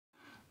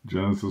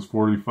Genesis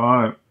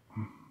 45.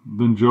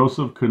 Then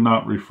Joseph could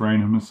not refrain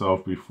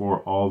himself before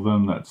all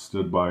them that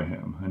stood by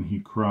him, and he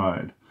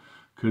cried,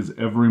 "'Cause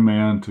every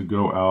man to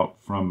go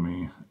out from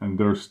me. And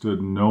there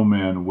stood no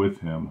man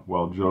with him,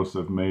 while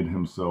Joseph made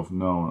himself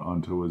known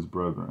unto his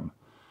brethren.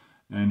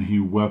 And he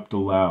wept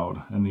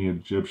aloud, and the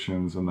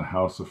Egyptians in the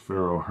house of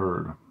Pharaoh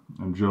heard.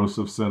 And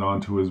Joseph said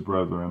unto his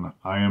brethren,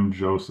 I am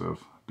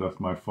Joseph. Doth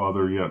my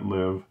father yet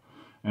live?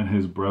 And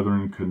his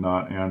brethren could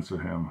not answer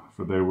him,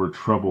 for they were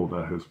troubled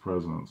at his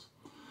presence.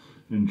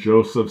 And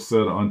Joseph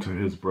said unto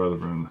his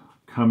brethren,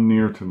 Come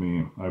near to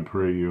me, I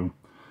pray you.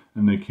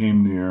 And they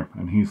came near,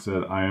 and he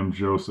said, I am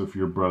Joseph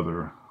your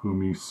brother,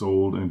 whom ye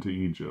sold into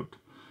Egypt.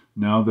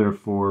 Now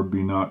therefore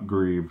be not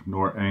grieved,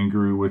 nor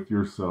angry with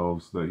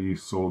yourselves that ye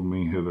sold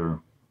me hither.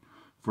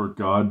 For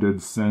God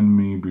did send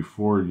me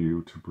before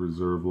you to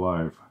preserve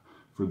life.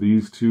 For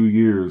these 2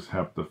 years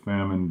hath the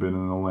famine been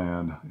in the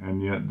land,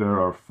 and yet there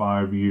are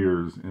 5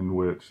 years in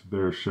which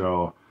there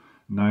shall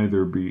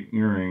neither be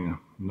earing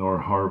nor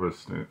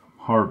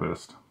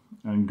harvest.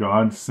 And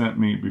God sent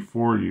me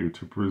before you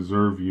to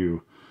preserve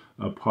you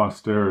a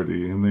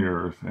posterity in the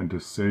earth, and to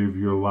save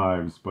your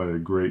lives by a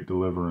great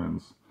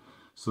deliverance.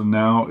 So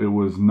now it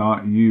was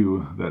not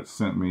you that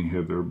sent me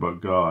hither, but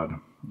God.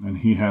 And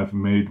he hath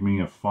made me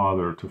a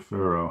father to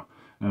Pharaoh,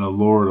 and a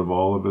lord of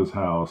all of his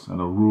house,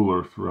 and a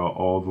ruler throughout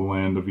all the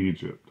land of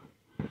Egypt.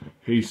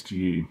 Haste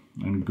ye,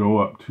 and go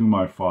up to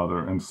my father,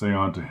 and say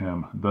unto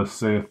him, Thus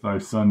saith thy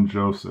son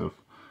Joseph,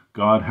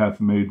 God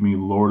hath made me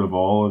lord of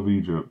all of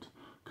Egypt.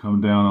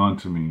 Come down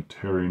unto me,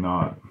 tarry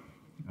not.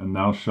 And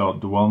thou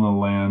shalt dwell in the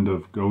land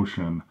of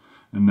Goshen,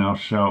 and thou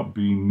shalt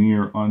be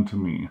near unto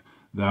me,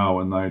 thou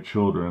and thy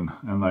children,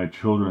 and thy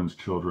children's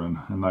children,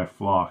 and thy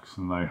flocks,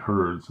 and thy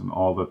herds, and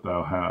all that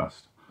thou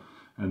hast.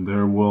 And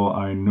there will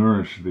I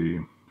nourish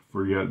thee,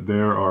 for yet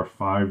there are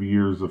 5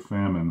 years of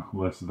famine,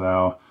 lest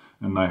thou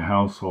and thy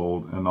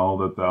household, and all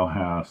that thou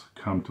hast,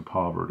 come to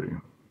poverty.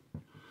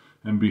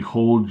 And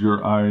behold,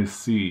 your eyes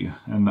see,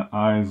 and the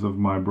eyes of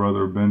my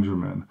brother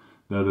Benjamin,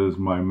 that is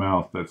my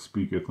mouth that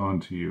speaketh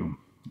unto you.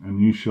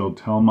 And ye shall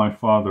tell my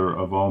father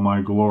of all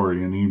my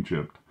glory in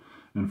Egypt,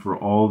 and for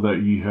all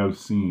that ye have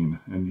seen,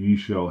 and ye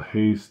shall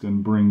haste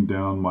and bring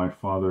down my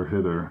father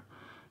hither.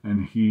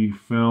 And he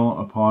fell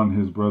upon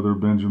his brother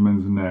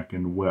Benjamin's neck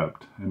and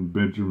wept, and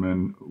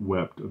Benjamin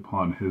wept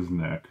upon his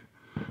neck.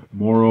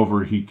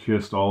 Moreover, he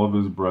kissed all of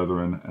his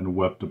brethren, and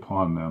wept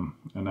upon them.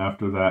 And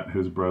after that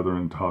his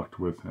brethren talked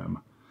with him.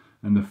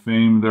 And the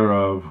fame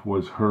thereof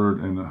was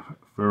heard in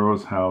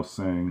Pharaoh's house,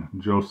 saying,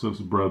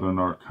 Joseph's brethren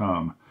are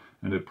come.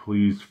 And it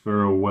pleased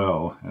Pharaoh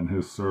well, and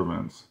his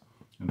servants.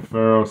 And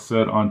Pharaoh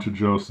said unto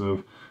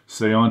Joseph,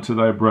 Say unto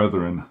thy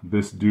brethren,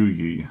 This do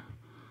ye.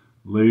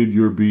 Lade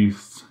your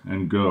beasts,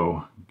 and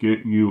go,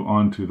 get you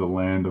unto the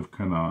land of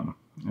Canaan.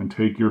 And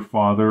take your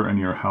father and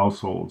your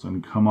households,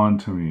 and come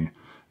unto me,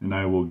 and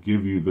I will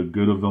give you the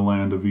good of the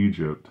land of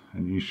Egypt,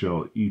 and ye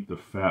shall eat the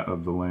fat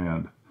of the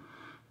land.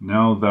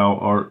 Now thou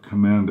art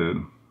commanded,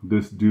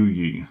 this do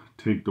ye,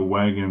 take the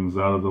wagons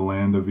out of the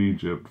land of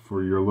Egypt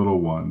for your little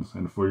ones,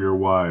 and for your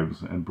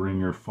wives, and bring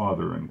your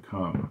father, and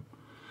come.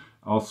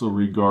 Also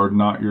regard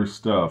not your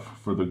stuff,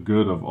 for the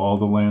good of all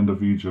the land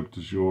of Egypt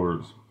is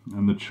yours.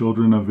 And the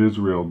children of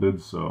Israel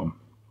did so.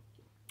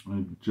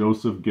 And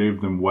Joseph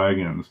gave them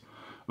wagons,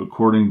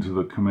 according to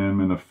the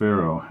commandment of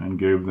Pharaoh, and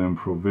gave them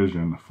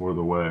provision for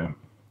the way.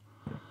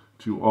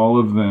 To all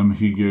of them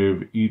he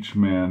gave each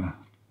man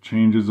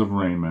changes of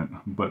raiment,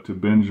 but to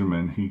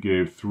Benjamin he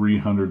gave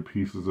 300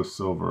 pieces of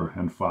silver,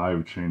 and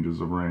 5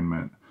 changes of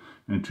raiment.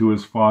 And to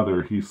his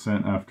father he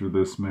sent after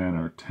this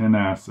manner 10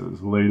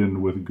 asses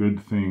laden with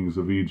good things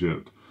of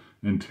Egypt,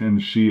 and 10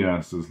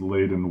 she-asses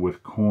laden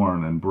with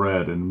corn and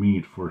bread and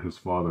meat for his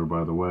father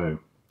by the way.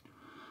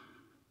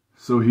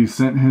 So he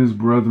sent his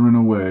brethren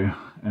away,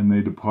 and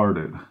they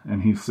departed.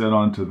 And he said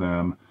unto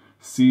them,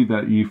 See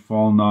that ye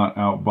fall not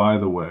out by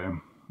the way.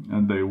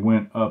 And they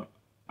went up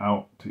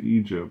out to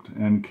Egypt,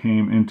 and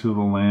came into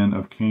the land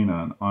of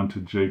Canaan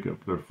unto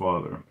Jacob their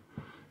father,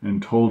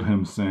 and told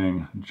him,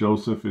 saying,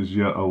 Joseph is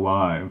yet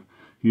alive,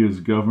 he is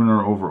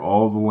governor over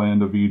all the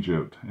land of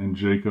Egypt. And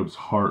Jacob's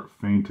heart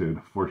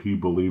fainted, for he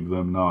believed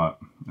them not.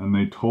 And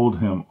they told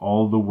him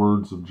all the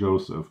words of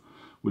Joseph,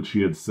 which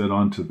he had said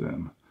unto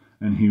them.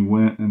 And he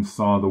went and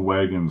saw the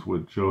wagons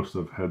which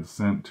Joseph had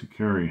sent to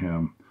carry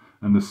him.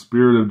 And the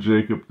spirit of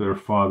Jacob their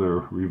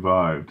father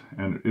revived.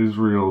 And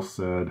Israel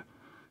said,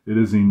 It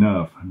is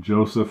enough.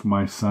 Joseph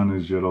my son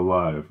is yet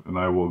alive, and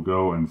I will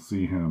go and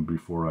see him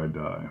before I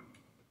die.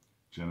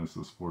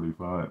 Genesis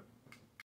 45.